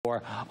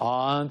for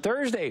on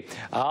Thursday.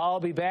 I'll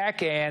be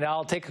back, and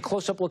I'll take a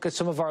close-up look at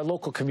some of our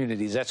local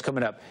communities. That's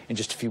coming up in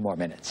just a few more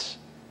minutes.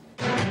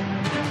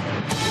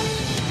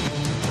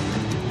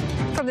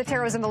 From the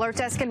Terrorism Alert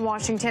Desk in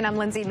Washington, I'm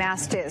Lindsay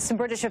Mastis.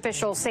 British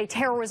officials say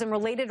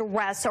terrorism-related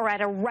arrests are at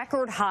a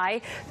record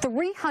high.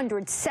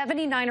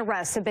 379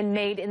 arrests have been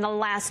made in the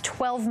last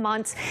 12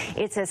 months.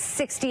 It's a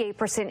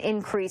 68%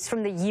 increase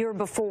from the year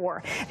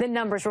before. The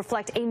numbers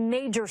reflect a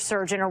major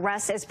surge in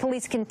arrests as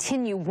police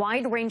continue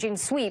wide-ranging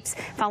sweeps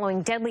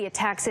following deadly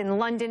attacks in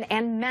London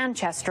and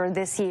Manchester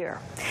this year.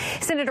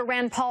 Senator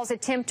Rand Paul's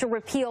attempt to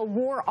repeal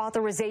war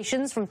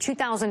authorizations from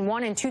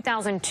 2001 and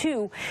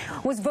 2002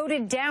 was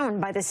voted down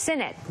by the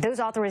Senate. Those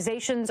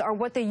authorizations are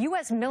what the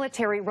U.S.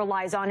 military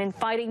relies on in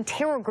fighting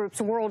terror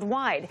groups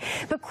worldwide.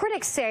 But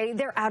critics say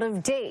they're out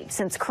of date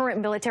since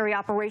current military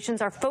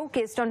operations are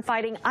focused on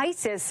fighting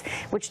ISIS,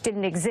 which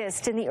didn't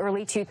exist in the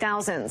early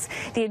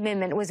 2000s. The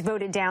amendment was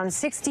voted down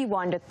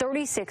 61 to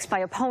 36 by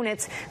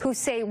opponents who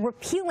say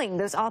repealing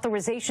those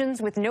authorizations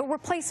with no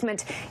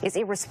replacement is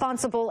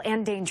irresponsible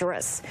and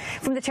dangerous.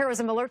 From the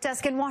Terrorism Alert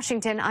Desk in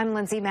Washington, I'm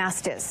Lindsay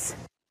Mastis.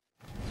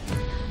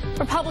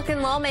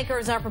 Republican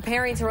lawmakers are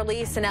preparing to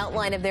release an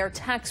outline of their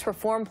tax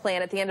reform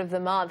plan at the end of the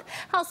month.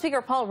 House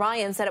Speaker Paul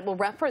Ryan said it will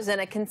represent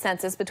a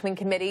consensus between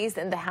committees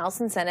in the House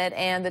and Senate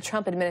and the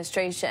Trump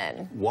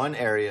administration. One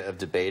area of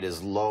debate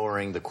is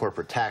lowering the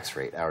corporate tax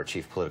rate. Our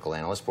chief political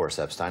analyst, Boris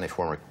Epstein, a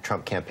former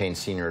Trump campaign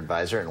senior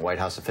advisor and White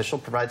House official,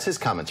 provides his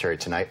commentary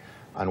tonight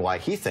on why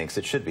he thinks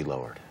it should be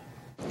lowered.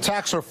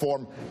 Tax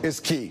reform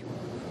is key.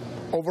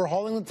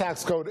 Overhauling the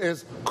tax code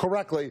is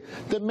correctly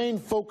the main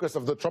focus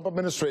of the Trump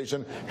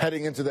administration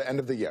heading into the end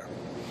of the year.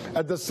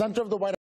 At the center of the White House